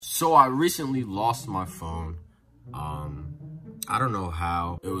So I recently lost my phone. I don't know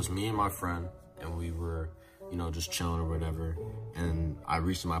how. It was me and my friend, and we were, just chilling or whatever. And I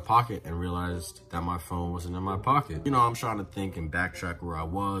reached in my pocket and realized that my phone wasn't in my pocket. I'm trying to think and backtrack where I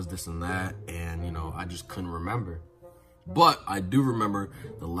was, this and that, and I just couldn't remember. But I do remember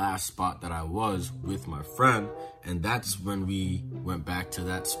the last spot that I was with my friend, and that's when we went back to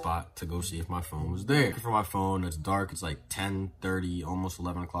that spot to go see if my phone was there. For my phone, it's dark, it's like 10:30, almost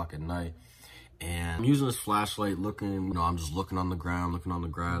 11 o'clock at night, and I'm using this flashlight looking, I'm just looking on the ground, looking on the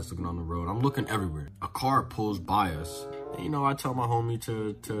grass, looking on the road. I'm looking everywhere. A car pulls by us, and I tell my homie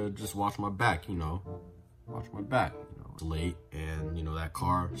to just watch my back, watch my back. It's late, and that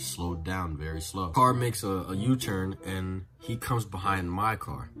car slowed down very slow. Car makes a U-turn, and he comes behind my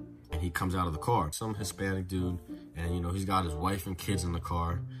car, and he comes out of the car. Some Hispanic dude, and he's got his wife and kids in the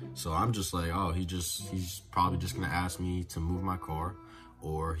car. So I'm just like, oh, he's probably just gonna ask me to move my car,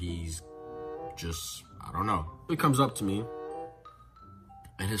 or he's just, I don't know. He comes up to me,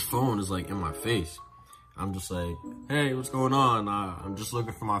 and his phone is like in my face. I'm just like, hey, what's going on? I'm just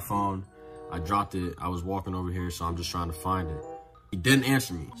looking for my phone. I dropped it. I was walking over here, so I'm just trying to find it. He didn't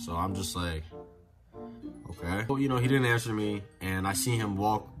answer me, so I'm just like, okay. Well, he didn't answer me, and I see him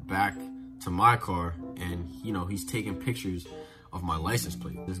walk back to my car, and, he's taking pictures of my license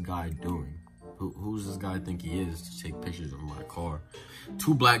plate. This guy doing? Who's this guy think he is to take pictures of my car?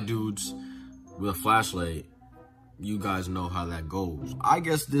 Two black dudes with a flashlight. You guys know how that goes. I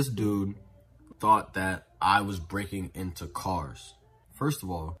guess this dude thought that I was breaking into cars. First of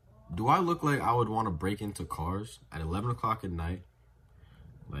all, do I look like I would want to break into cars at 11 o'clock at night?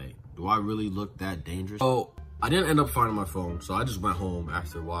 Like, do I really look that dangerous? So, I didn't end up finding my phone, so I just went home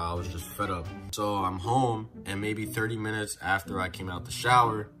after a while. I was just fed up. So, I'm home, and maybe 30 minutes after I came out the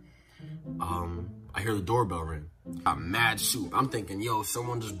shower, I hear the doorbell ring. I'm mad soup. I'm thinking, yo,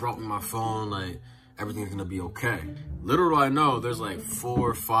 someone just brought me my phone, like, everything's gonna be okay. Little do I know, there's like 4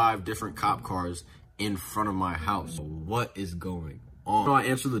 or 5 different cop cars in front of my house. What is going on? So I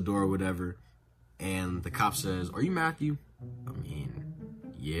answer the door or whatever, and the cop says, are you Matthew? I mean,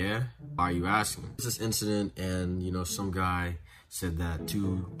 yeah. Why are you asking? It's this incident, and some guy said that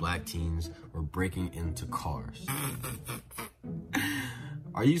 2 black teens were breaking into cars.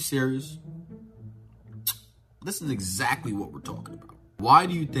 Are you serious? This is exactly what we're talking about. Why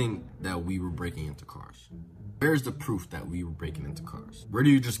do you think that we were breaking into cars? Where's the proof that we were breaking into cars? Where do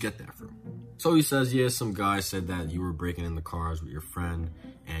you just get that from? So he says, yeah, some guy said that you were breaking into cars with your friend,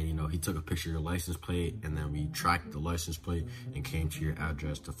 and he took a picture of your license plate, and then we tracked the license plate and came to your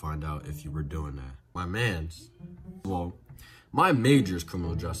address to find out if you were doing that. My major is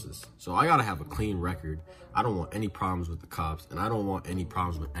criminal justice, so I gotta have a clean record. I don't want any problems with the cops, and I don't want any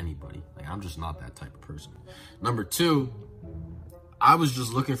problems with anybody. Like, I'm just not that type of person. Number 2, I was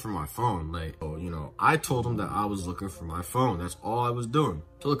just looking for my phone. Like, I told him that I was looking for my phone. That's all I was doing.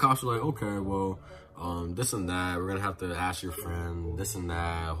 So the cops were like, okay, well, this and that. We're gonna have to ask your friend, this and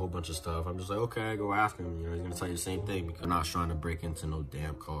that, a whole bunch of stuff. I'm just like, okay, go ask him. He's gonna tell you the same thing because I'm not trying to break into no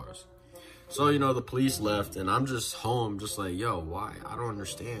damn cars. So, the police left, and I'm just home, just like, yo, why? I don't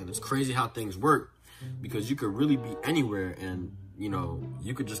understand. It's crazy how things work, because you could really be anywhere, and,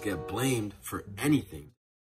 you could just get blamed for anything.